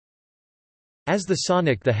As the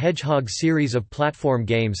Sonic the Hedgehog series of platform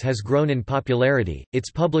games has grown in popularity, its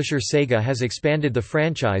publisher Sega has expanded the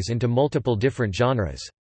franchise into multiple different genres.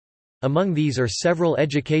 Among these are several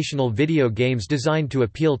educational video games designed to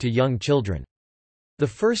appeal to young children. The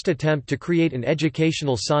first attempt to create an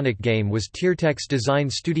educational Sonic game was Tiertex Design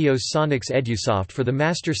Studios' Sonic's Edusoft for the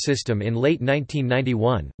Master System in late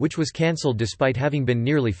 1991, which was cancelled despite having been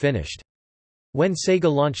nearly finished. When Sega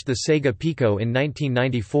launched the Sega Pico in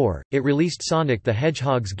 1994, it released Sonic the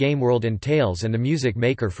Hedgehog's Gameworld and Tails and the music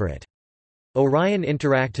maker for it. Orion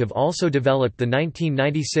Interactive also developed the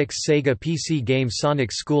 1996 Sega PC game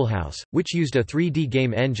Sonic Schoolhouse, which used a 3D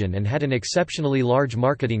game engine and had an exceptionally large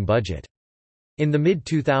marketing budget. In the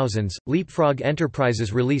mid-2000s, Leapfrog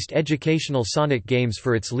Enterprises released educational Sonic games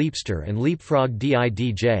for its Leapster and Leapfrog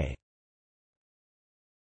DIDJ.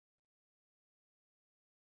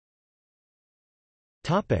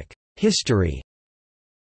 History.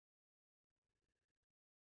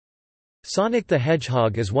 Sonic the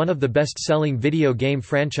Hedgehog is one of the best-selling video game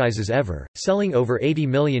franchises ever, selling over 80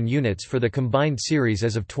 million units for the combined series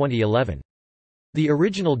as of 2011. The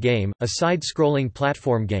original game, a side-scrolling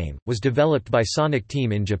platform game, was developed by Sonic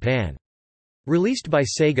Team in Japan. Released by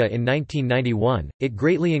Sega in 1991, it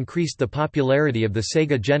greatly increased the popularity of the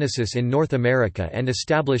Sega Genesis in North America and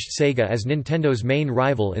established Sega as Nintendo's main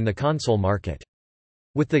rival in the console market.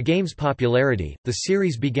 With the game's popularity, the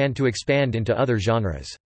series began to expand into other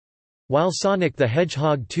genres. While Sonic the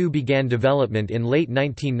Hedgehog 2 began development in late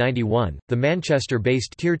 1991, the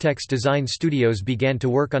Manchester-based Tiertex Design Studios began to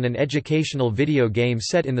work on an educational video game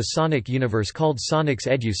set in the Sonic universe called Sonic's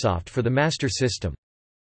Edusoft for the Master System.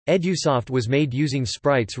 Edusoft was made using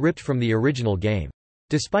sprites ripped from the original game.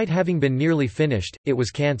 Despite having been nearly finished, it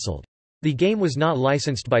was cancelled. The game was not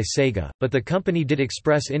licensed by Sega, but the company did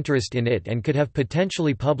express interest in it and could have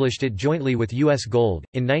potentially published it jointly with US Gold.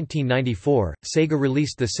 In 1994, Sega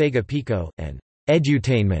released the Sega Pico, an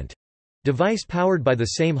edutainment device powered by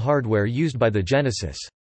the same hardware used by the Genesis.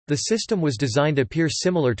 The system was designed to appear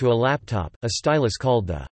similar to a laptop, a stylus called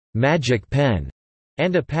the Magic Pen,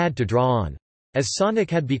 and a pad to draw on. As Sonic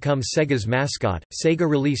had become Sega's mascot, Sega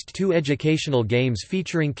released two educational games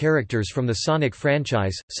featuring characters from the Sonic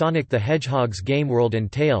franchise, Sonic the Hedgehog's Gameworld and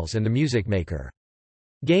Tails and the Music Maker.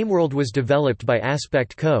 Gameworld was developed by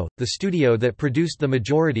Aspect Co., the studio that produced the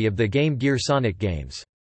majority of the Game Gear Sonic games.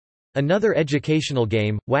 Another educational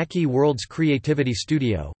game, Wacky World's Creativity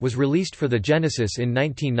Studio, was released for the Genesis in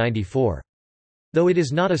 1994. Though it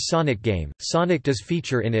is not a Sonic game, Sonic does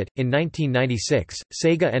feature in it. In 1996,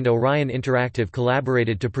 Sega and Orion Interactive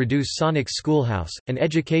collaborated to produce Sonic's Schoolhouse, an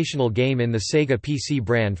educational game in the Sega PC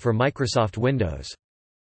brand for Microsoft Windows.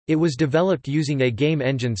 It was developed using a game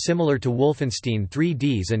engine similar to Wolfenstein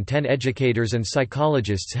 3D's, and 10 educators and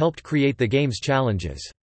psychologists helped create the game's challenges.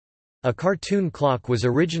 A cartoon clock was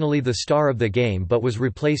originally the star of the game but was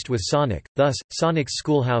replaced with Sonic, thus, Sonic's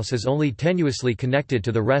Schoolhouse is only tenuously connected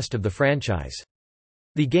to the rest of the franchise.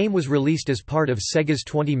 The game was released as part of Sega's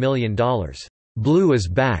 $20 million Blue is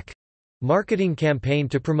Back marketing campaign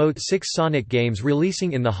to promote 6 Sonic games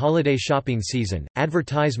releasing in the holiday shopping season.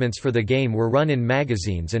 Advertisements for the game were run in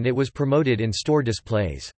magazines and it was promoted in store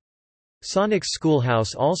displays. Sonic's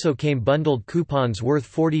Schoolhouse also came bundled coupons worth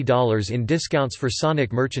 $40 in discounts for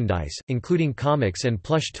Sonic merchandise, including comics and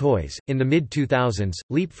plush toys. In the mid-2000s,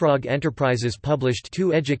 Leapfrog Enterprises published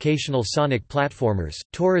 2 educational Sonic platformers,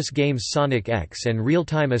 Taurus Games' Sonic X and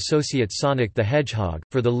Real-Time Associates' Sonic the Hedgehog,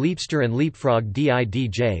 for the Leapster and Leapfrog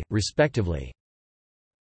DIDJ, respectively.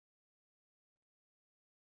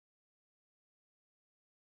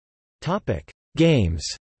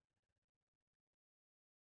 Games.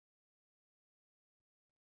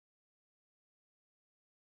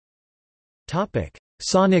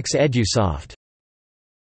 Sonic's Edusoft.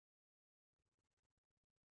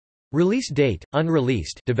 Release date,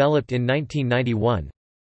 unreleased, developed in 1991.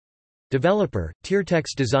 Developer,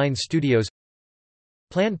 Tiertex Design Studios.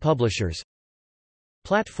 Planned publishers.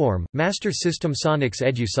 Platform, Master System. Sonic's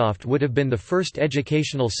Edusoft would have been the first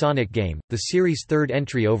educational Sonic game, the series' third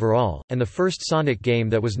entry overall, and the first Sonic game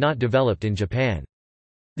that was not developed in Japan.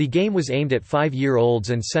 The game was aimed at 5-year-olds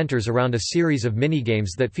and centers around a series of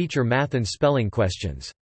minigames that feature math and spelling questions.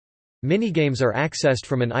 Minigames are accessed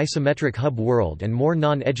from an isometric hub world and more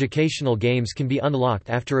non-educational games can be unlocked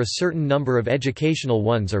after a certain number of educational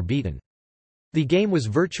ones are beaten. The game was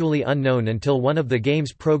virtually unknown until one of the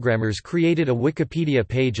game's programmers created a Wikipedia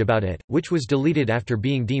page about it, which was deleted after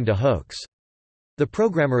being deemed a hoax. The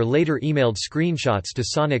programmer later emailed screenshots to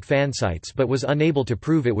Sonic fansites but was unable to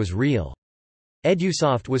prove it was real.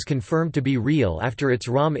 Edusoft was confirmed to be real after its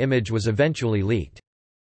ROM image was eventually leaked.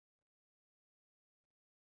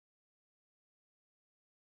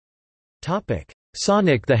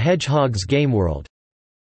 Sonic the Hedgehog's Gameworld.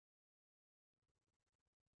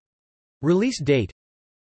 Release date.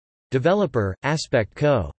 Developer, Aspect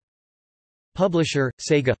Co. Publisher,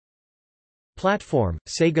 Sega. Platform,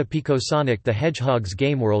 Sega Pico. Sonic the Hedgehog's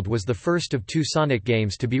Gameworld was the first of 2 Sonic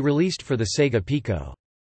games to be released for the Sega Pico.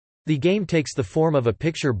 The game takes the form of a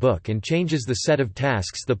picture book and changes the set of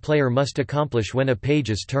tasks the player must accomplish when a page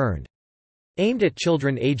is turned. Aimed at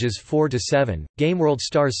children ages 4 to 7, Gameworld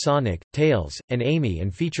stars Sonic, Tails, and Amy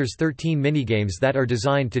and features 13 minigames that are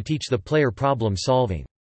designed to teach the player problem solving.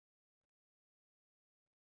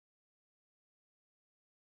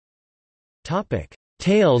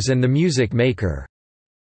 Tails and the Music Maker.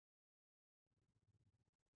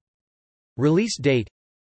 Release date.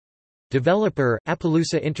 Developer,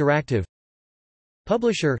 Appaloosa Interactive.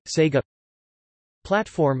 Publisher, Sega.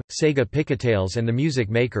 Platform, Sega Pico. Tails and the Music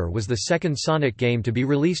Maker was the second Sonic game to be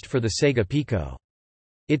released for the Sega Pico.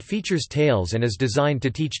 It features Tails and is designed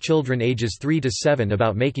to teach children ages 3 to 7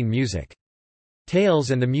 about making music.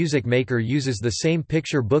 Tails and the Music Maker uses the same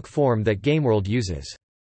picture book form that Gameworld uses.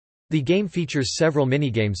 The game features several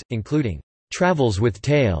minigames, including Travels with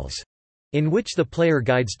Tails, in which the player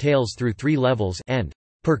guides Tails through 3 levels, and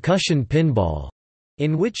Percussion Pinball,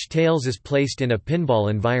 in which Tails is placed in a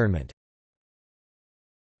pinball environment.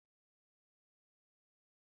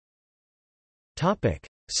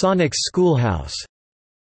 Sonic's Schoolhouse.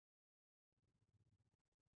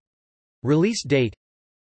 Release date.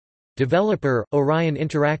 Developer, Orion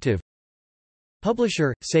Interactive.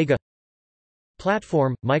 Publisher, Sega.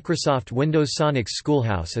 Platform, Microsoft Windows. Sonic's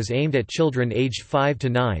Schoolhouse is aimed at children aged 5 to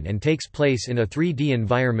 9 and takes place in a 3D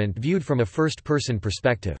environment viewed from a first-person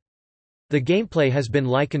perspective. The gameplay has been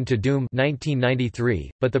likened to Doom 1993,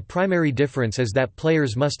 but the primary difference is that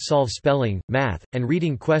players must solve spelling, math, and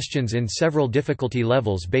reading questions in several difficulty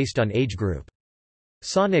levels based on age group.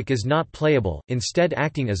 Sonic is not playable, instead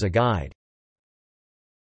acting as a guide.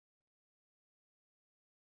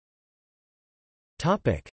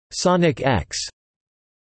 Sonic X.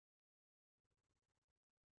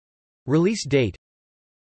 Release date.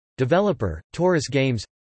 Developer, Taurus Games.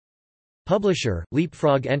 Publisher,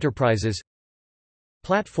 Leapfrog Enterprises.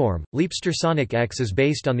 Platform, Leapster. Sonic X is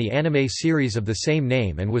based on the anime series of the same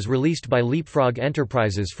name and was released by Leapfrog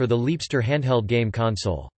Enterprises for the Leapster handheld game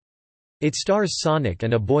console. It stars Sonic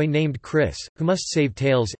and a boy named Chris, who must save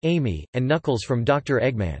Tails, Amy, and Knuckles from Dr.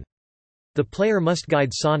 Eggman. The player must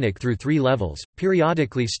guide Sonic through 3 levels,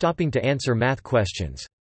 periodically stopping to answer math questions.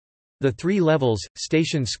 The 3 levels,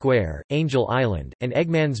 Station Square, Angel Island, and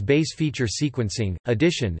Eggman's base feature sequencing,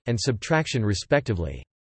 addition, and subtraction respectively.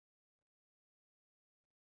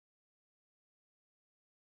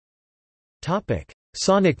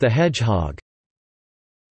 Sonic the Hedgehog.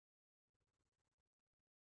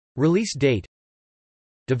 Release date.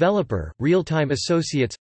 Developer, Real-Time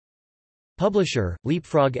Associates. Publisher,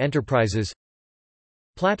 Leapfrog Enterprises.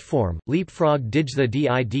 Platform, Leapfrog Dij. The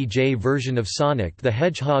DIDJ version of Sonic the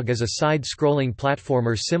Hedgehog is a side-scrolling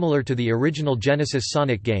platformer similar to the original Genesis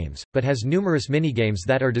Sonic games, but has numerous minigames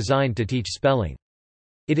that are designed to teach spelling.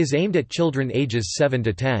 It is aimed at children ages 7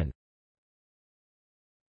 to 10.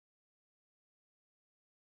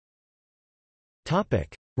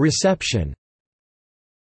 Reception.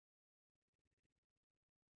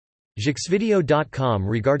 Jeuxvideo.com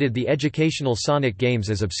regarded the educational Sonic games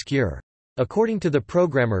as obscure. According to the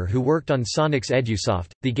programmer who worked on Sonic's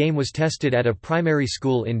Edusoft, the game was tested at a primary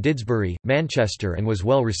school in Didsbury, Manchester and was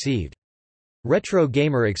well received. Retro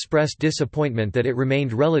Gamer expressed disappointment that it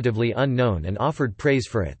remained relatively unknown and offered praise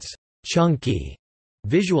for its chunky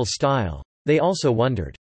visual style. They also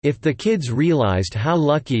wondered if the kids realized how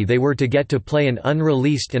lucky they were to get to play an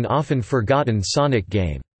unreleased and often forgotten Sonic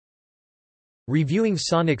game. Reviewing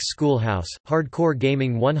Sonic's Schoolhouse, Hardcore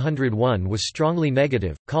Gaming 101 was strongly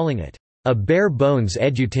negative, calling it a bare-bones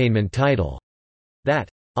edutainment title that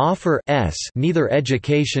offers neither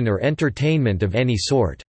education or entertainment of any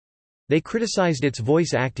sort. They criticized its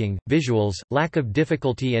voice acting, visuals, lack of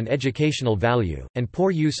difficulty and educational value, and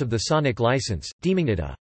poor use of the Sonic license, deeming it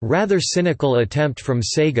a rather cynical attempt from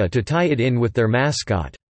Sega to tie it in with their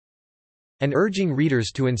mascot, and urging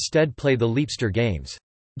readers to instead play the Leapster games.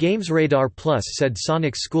 GamesRadar Plus said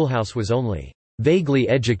Sonic's Schoolhouse was only vaguely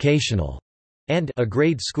educational and a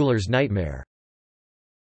grade schooler's nightmare.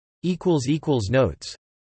 Notes